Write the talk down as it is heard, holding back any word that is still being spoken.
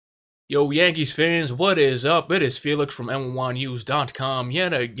Yo, Yankees fans, what is up? It is Felix from NYYNEWS.com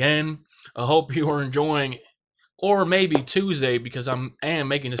yet again. I hope you are enjoying, or maybe Tuesday, because I am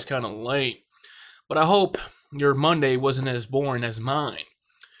making this kind of late. But I hope your Monday wasn't as boring as mine.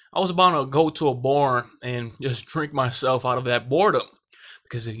 I was about to go to a bar and just drink myself out of that boredom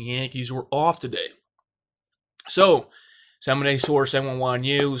because the Yankees were off today. So, Salmon Source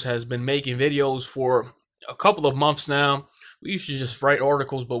NYYNEWS has been making videos for a couple of months now. We used to just write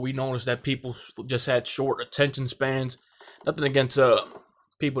articles, but we noticed that people just had short attention spans. Nothing against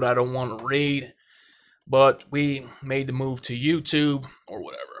people that don't want to read, but we made the move to YouTube or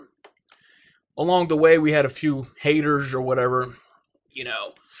whatever. Along the way, we had a few haters or whatever. You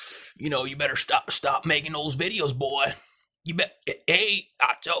better stop making those videos, boy. Hey,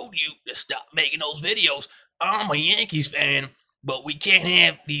 I told you to stop making those videos. I'm a Yankees fan. But we can't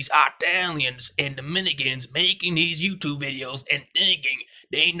have these Italians and Dominicans making these YouTube videos and thinking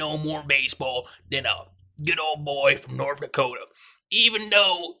they know more baseball than a good old boy from North Dakota. Even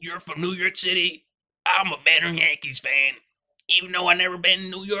though you're from New York City, I'm a better Yankees fan. Even though I never been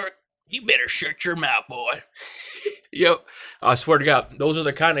in New York, you better shut your mouth, boy. Yo, I swear to God, those are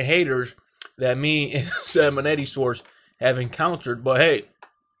the kind of haters that me and Salmon Source have encountered. But hey,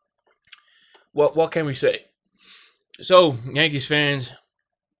 what can we say? So, Yankees fans,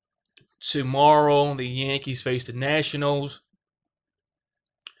 tomorrow the Yankees face the Nationals.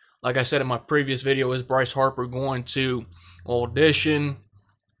 Like I said in my previous video, is Bryce Harper going to audition?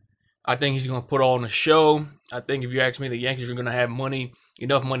 I think he's going to put on a show. I think if you ask me, the Yankees are going to have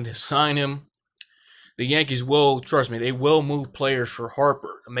enough money to sign him. The Yankees will, trust me, they will move players for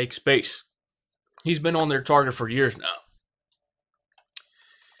Harper to make space. He's been on their target for years now.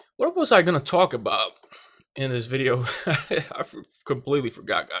 What was I going to talk about in this video? I completely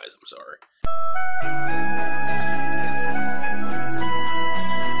forgot, guys. I'm sorry.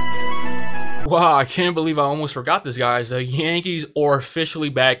 Wow, I can't believe I almost forgot this, guys. The Yankees are officially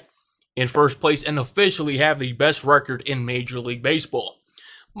back in first place and officially have the best record in Major League Baseball.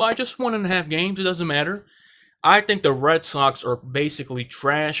 By just 1.5 games, it doesn't matter. I think the Red Sox are basically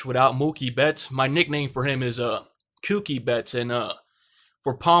trash without Mookie Betts. My nickname for him is Kookie Betts, and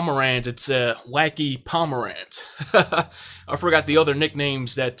for Pomeranz, it's Wacky Pomeranz. I forgot the other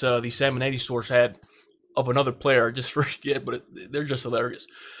nicknames that the Salmon Source had of another player. I just forget, but they're just hilarious.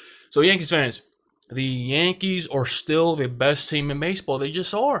 So, Yankees fans, the Yankees are still the best team in baseball. They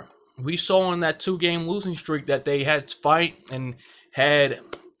just are. We saw in that 2-game losing streak that they had to fight and had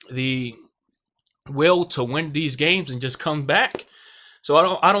the will to win these games and just come back.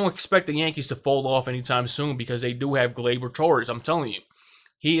 So I don't expect the Yankees to fall off anytime soon because they do have Gleyber Torres. I'm telling you.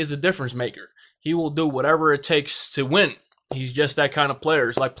 He is a difference maker. He will do whatever it takes to win. He's just that kind of player.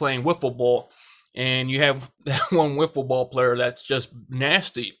 It's like playing wiffle ball, and you have that one wiffle ball player that's just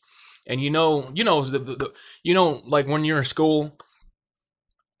nasty. And like when you're in school,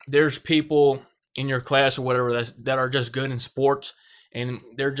 there's people in your class or whatever that are just good in sports, and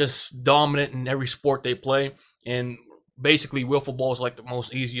they're just dominant in every sport they play. And basically, wiffle ball is like the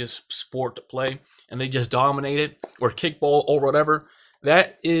most easiest sport to play, and they just dominate it, or kickball or whatever.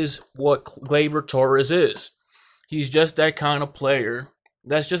 That is what Gleyber Torres is. He's just that kind of player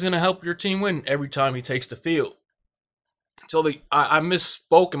that's just going to help your team win every time he takes the field. So I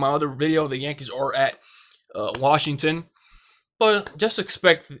misspoke in my other video. The Yankees are at Washington. But just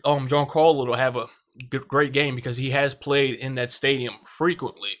expect Giancarlo to have a great game because he has played in that stadium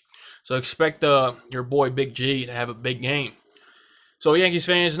frequently. So expect your boy Big G to have a big game. So Yankees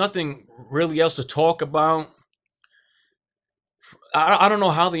fans, nothing really else to talk about. I don't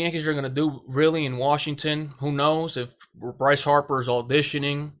know how the Yankees are going to do really in Washington. Who knows? If Bryce Harper is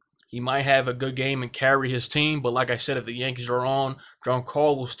auditioning, he might have a good game and carry his team. But like I said, if the Yankees are on,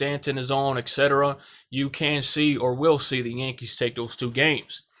 Giancarlo Stanton is on, etc., you can see or will see the Yankees take those 2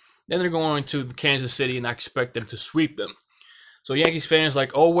 games. Then they're going to Kansas City, and I expect them to sweep them. So Yankees fans,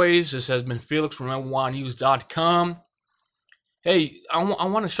 like always, this has been Felix from NYYNEWS.com. Hey, I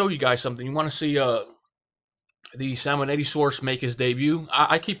want to show you guys something. You want to see the Salmon Source make his debut.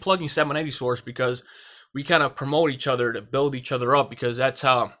 I keep plugging Salmon Source because we kind of promote each other to build each other up, because that's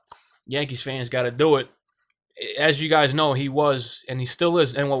how Yankees fans got to do it. As you guys know, he was, and he still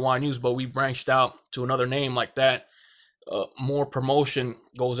is, NYYNEWS, but we branched out to another name like that. More promotion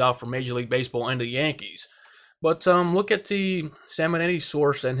goes out for Major League Baseball and the Yankees. But look at the Salmon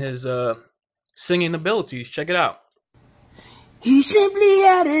Source and his singing abilities. Check it out. He's simply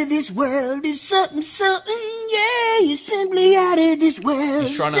out of this world. It's something, something, yeah. Yeah, you're simply out of this world.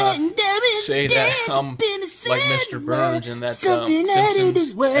 He's trying to say that I'm like Mr. Burns in that Simpsons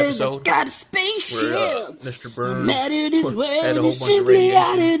episode got a spaceship. where Mr. Burns had a whole bunch of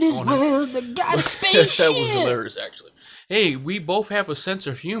radiation on world, but got a spaceship. That was hilarious, actually. Hey, we both have a sense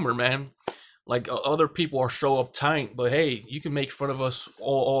of humor, man. Like, other people are so uptight, but hey, you can make fun of us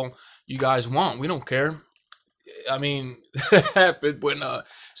all you guys want. We don't care. I mean, that happened when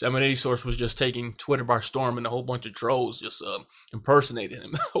 780 Source was just taking Twitter by storm, and a whole bunch of trolls just impersonated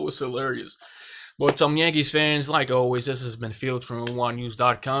him. That was hilarious. But some Yankees fans, like always, this has been Felix from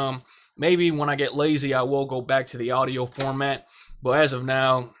NYYNEWS.com. Maybe when I get lazy, I will go back to the audio format. But as of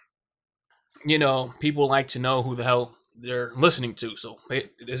now, you know, people like to know who the hell they're listening to. So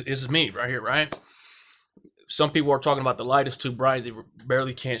this is me right here, right? Some people are talking about the light is too bright. They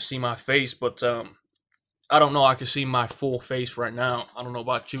barely can't see my face, but I don't know. I can see my full face right now. I don't know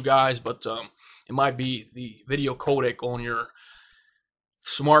about you guys, but it might be the video codec on your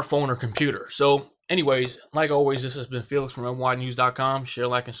smartphone or computer. So anyways, like always, this has been Felix from NYYNEWS.com. Share,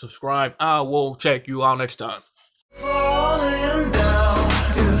 like, and subscribe. I will check you out next time.